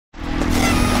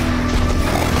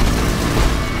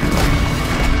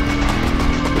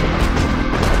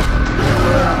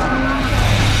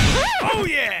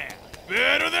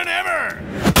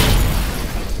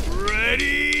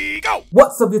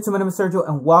What's up YouTube, my name is Sergio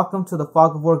and welcome to the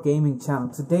Fog of War Gaming channel.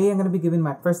 Today I'm going to be giving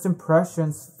my first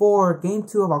impressions for Game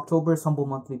 2 of October's Humble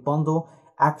Monthly Bundle,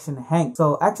 Action Henk.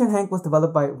 So Action Henk was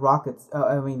developed by Rage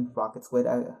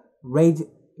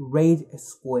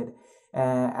Squid.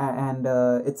 And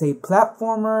it's a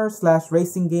platformer slash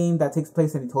racing game that takes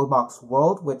place in a toy box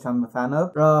world, which I'm a fan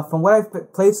of. From what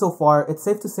I've played so far, it's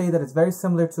safe to say that it's very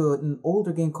similar to an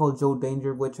older game called Joe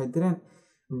Danger, which I didn't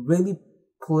really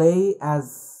play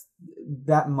as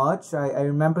that much. I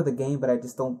remember the game, but I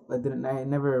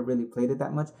never really played it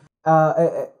that much.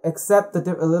 Except the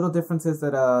little difference is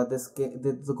that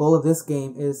the goal of this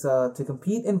game is to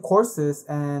compete in courses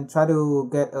and try to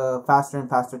get a faster and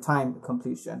faster time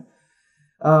completion.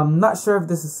 Not sure if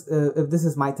this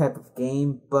is my type of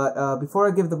game, but before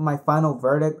I give my final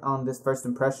verdict on this first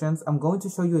impressions, I'm going to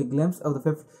show you a glimpse of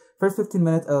the first 15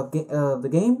 minutes of the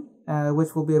game,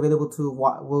 which will be available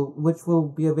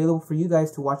for you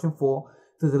guys to watch in full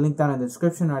through the link down in the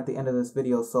description or at the end of this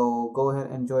video. So go ahead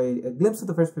and enjoy a glimpse of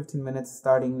the first 15 minutes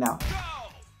starting now.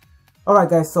 Alright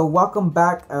guys, so welcome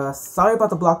back. Sorry about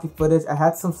the blocky footage. I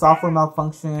had some software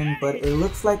malfunction, but it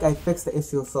looks like I fixed the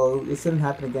issue, so it shouldn't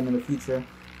happen again in the future.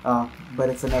 But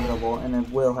it's inevitable, and it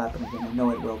will happen again. I know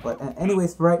it will, but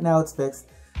anyways, for right now it's fixed.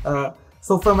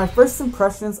 So for my first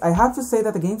impressions, I have to say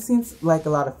that the game seems like a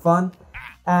lot of fun,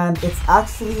 and it's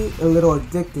actually a little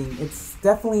addicting. It's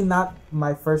definitely not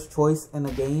my first choice in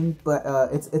a game, but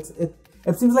it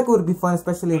seems like it would be fun,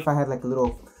 especially if I had like a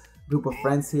little group of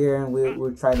friends here and we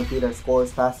would try to beat our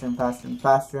scores faster and faster and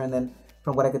faster. And then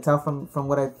from what I could tell from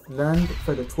what I've learned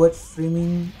for the Twitch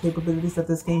streaming capabilities that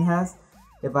this game has,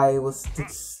 if I was to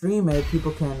stream it,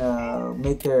 people can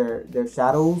make their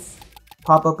shadows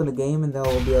pop up in the game, and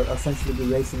they'll be essentially be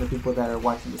racing the people that are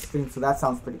watching the stream. So that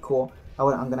sounds pretty cool.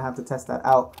 I'm gonna have to test that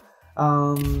out.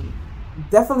 I'm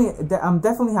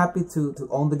definitely happy to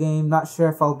own the game. Not sure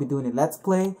if I'll be doing a let's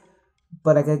play,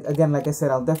 but again, like I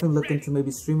said, I'll definitely look into maybe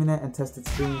streaming it and test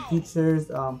its streaming features.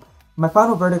 My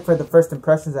final verdict for the first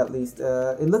impressions, at least,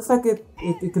 it looks like it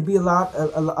could be a lot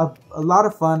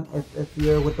of fun if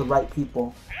you're with the right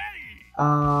people.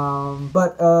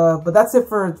 But that's it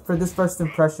for this first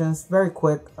impressions. Very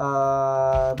quick.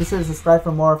 Be sure to subscribe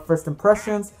for more first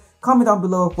impressions. Comment down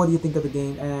below what do you think of the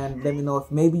game, and let me know if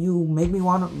maybe you want me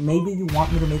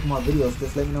to make more videos.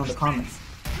 Just let me know in the comments.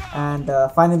 And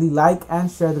finally, like and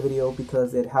share the video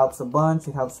because it helps a bunch.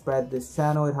 It helps spread this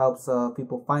channel. It helps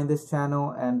people find this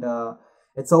channel, and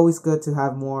it's always good to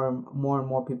have more and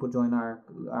more people join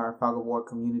our Fog of War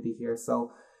community here.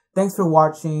 So thanks for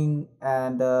watching,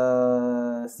 and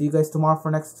see you guys tomorrow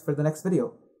for the next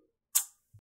video.